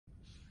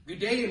Good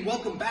day and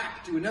welcome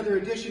back to another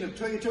edition of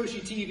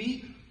Toyotoshi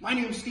TV. My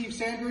name is Steve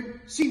Sandrin,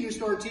 Senior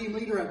Store Team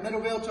Leader at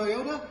Meadowvale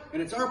Toyota,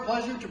 and it's our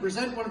pleasure to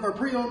present one of our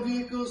pre-owned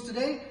vehicles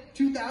today,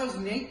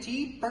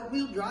 2018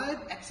 front-wheel drive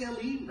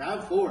XLE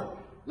RAV4.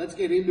 Let's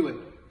get into it.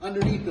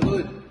 Underneath the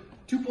hood,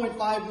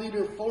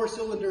 2.5-liter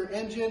four-cylinder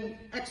engine,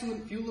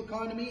 excellent fuel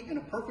economy, and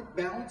a perfect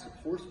balance of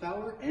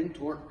horsepower and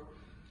torque.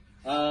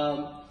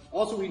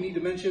 Also, we need to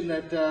mention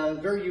that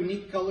very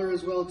unique color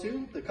as well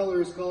too. The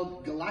color is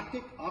called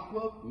Galactic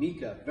Aqua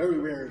Mica. Very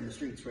rare in the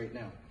streets right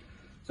now.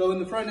 So in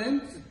the front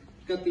end,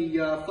 got the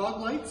fog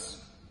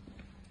lights.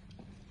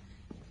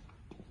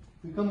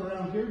 We come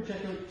around here and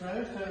check out the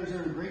tires. Tires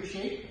are in great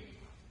shape.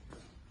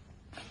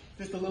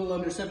 Just a little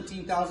under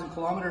 17,000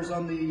 kilometers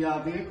on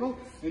the vehicle.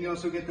 And you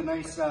also get the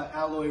nice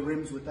alloy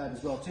rims with that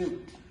as well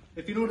too.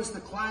 If you notice,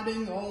 the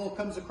cladding all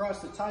comes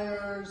across the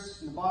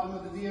tires, the bottom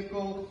of the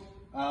vehicle.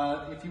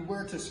 If you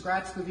were to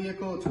scratch the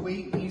vehicle, it's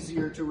way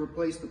easier to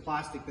replace the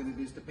plastic than it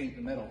is to paint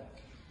the metal.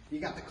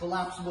 You got the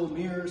collapsible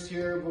mirrors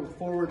here, both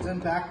forwards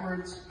and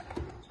backwards,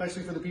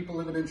 especially for the people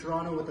living in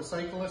Toronto with the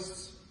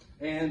cyclists.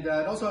 And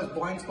it also has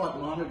blind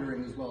spot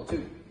monitoring as well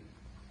too.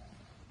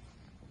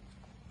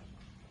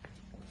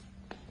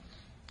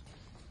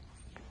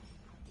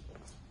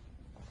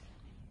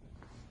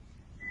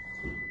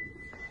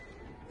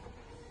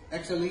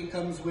 XLE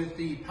comes with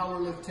the power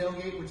lift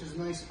tailgate, which is a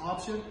nice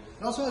option.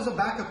 It also has a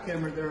backup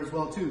camera there as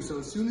well too. So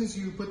as soon as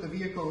you put the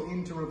vehicle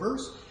into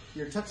reverse,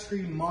 your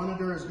touchscreen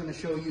monitor is going to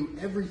show you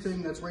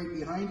everything that's right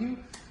behind you,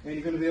 and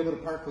you're going to be able to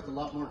park with a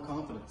lot more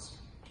confidence.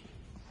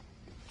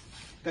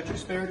 Got your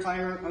spare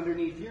tire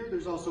underneath here.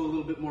 There's also a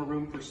little bit more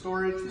room for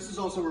storage. This is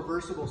also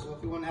reversible, so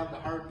if you want to have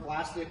the hard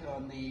plastic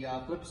on the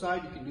flip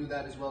side, you can do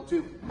that as well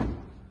too.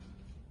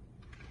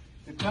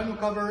 The tonneau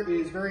cover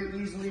is very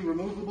easily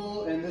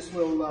removable, and this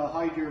will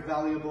hide your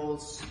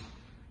valuables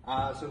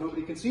so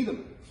nobody can see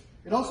them.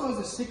 It also has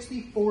a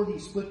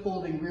 60-40 split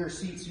folding rear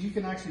seat, so you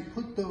can actually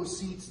put those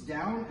seats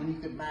down and you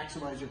can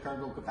maximize your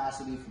cargo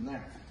capacity from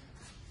there.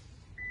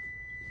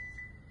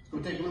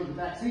 Let's go take a look at the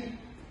back seat.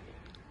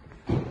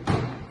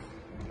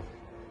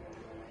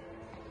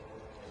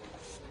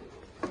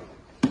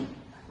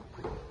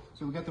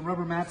 So we got the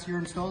rubber mats here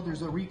installed.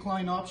 There's a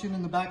recline option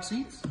in the back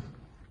seats.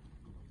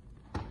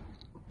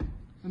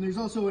 And there's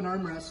also an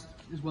armrest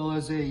as well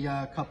as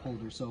a cup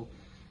holder. So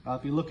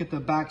if you look at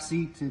the back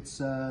seat, it's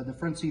the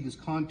front seat is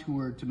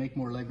contoured to make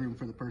more legroom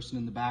for the person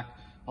in the back.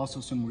 Also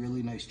some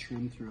really nice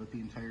trim throughout the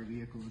entire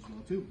vehicle as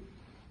well too.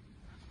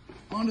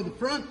 Onto the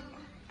front.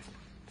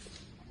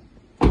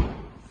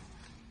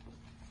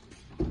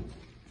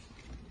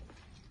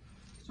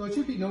 So it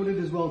should be noted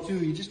as well too,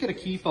 you just get a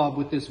key fob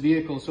with this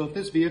vehicle. So if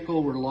this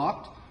vehicle were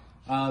locked,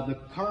 the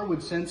car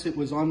would sense it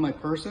was on my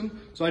person,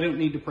 so I don't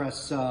need to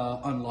press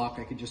unlock.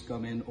 I could just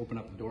come in, open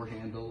up the door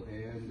handle,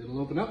 and it'll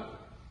open up.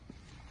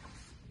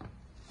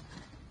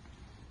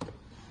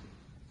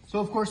 So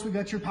of course we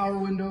got your power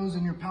windows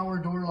and your power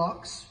door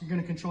locks. You're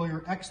going to control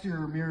your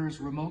exterior mirrors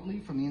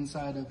remotely from the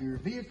inside of your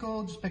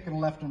vehicle, just picking a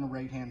left and a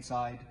right hand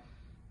side,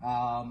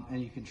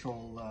 and you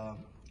control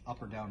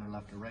up or down or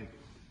left or right.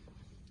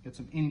 Got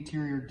some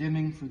interior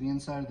dimming for the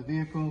inside of the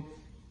vehicle.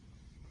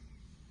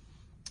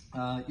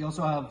 You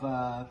also have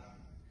a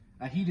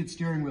heated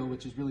steering wheel,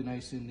 which is really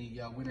nice in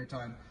the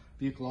wintertime.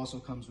 Vehicle also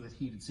comes with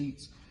heated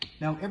seats.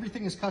 Now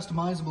everything is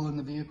customizable in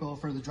the vehicle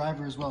for the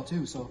driver as well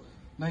too. So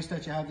nice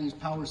that you have these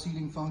power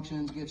seating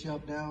functions, get you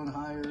up, down,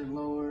 higher,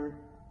 lower.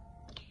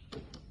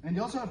 And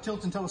you also have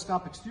tilt and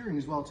telescopic steering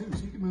as well too.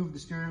 So you can move the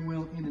steering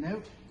wheel in and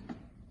out,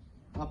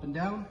 up and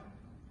down.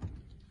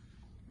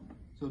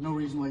 So no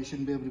reason why you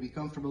shouldn't be able to be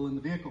comfortable in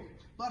the vehicle.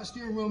 A lot of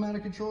steering wheel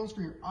mounted controls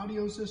for your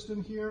audio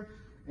system here.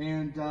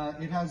 And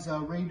it has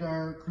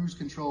radar cruise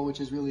control, which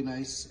is really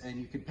nice, and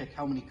you can pick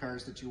how many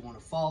cars that you want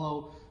to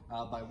follow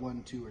by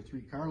 1, 2, or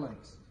 3 car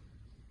lengths.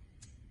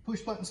 Push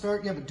button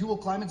start. You have a dual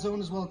climate zone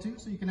as well too,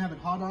 so you can have it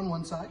hot on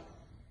one side,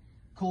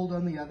 cold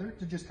on the other,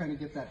 to just kind of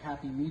get that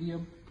happy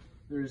medium.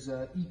 There's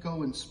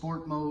eco and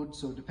sport mode,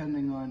 so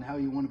depending on how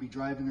you want to be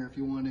driving or if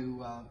you want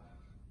to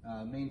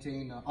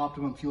maintain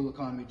optimum fuel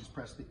economy, just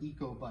press the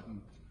eco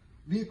button.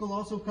 Vehicle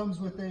also comes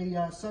with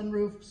a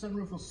sunroof.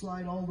 Sunroof will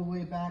slide all the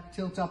way back,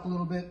 tilt up a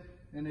little bit,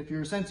 and if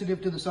you're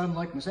sensitive to the sun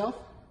like myself,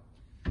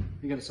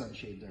 you got a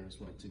sunshade there as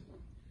well too.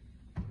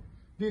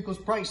 Vehicle's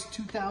priced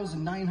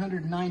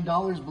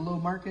 $2,909 below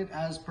market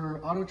as per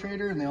Auto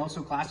Trader, and they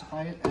also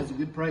classify it as a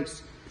good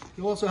price.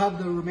 You also have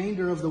the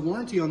remainder of the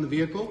warranty on the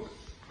vehicle.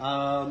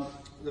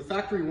 The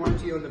factory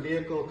warranty on the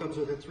vehicle comes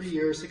with a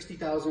 3-year,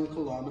 60,000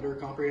 kilometer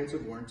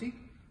comprehensive warranty.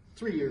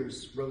 3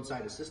 years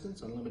roadside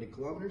assistance, unlimited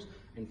kilometers,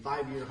 and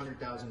 5-year,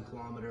 100,000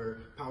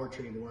 kilometer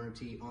powertrain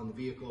warranty on the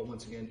vehicle.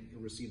 Once again,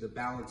 you'll receive the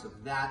balance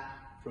of that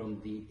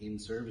from the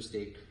in-service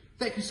date.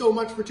 Thank you so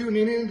much for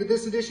tuning in to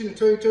this edition of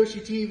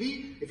Toyotoshi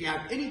TV. If you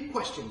have any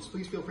questions,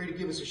 please feel free to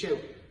give us a shout.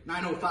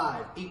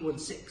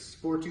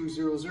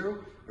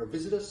 905-816-4200 or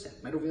visit us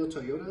at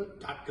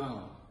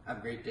meadowvaletoyota.com. Have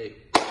a great day.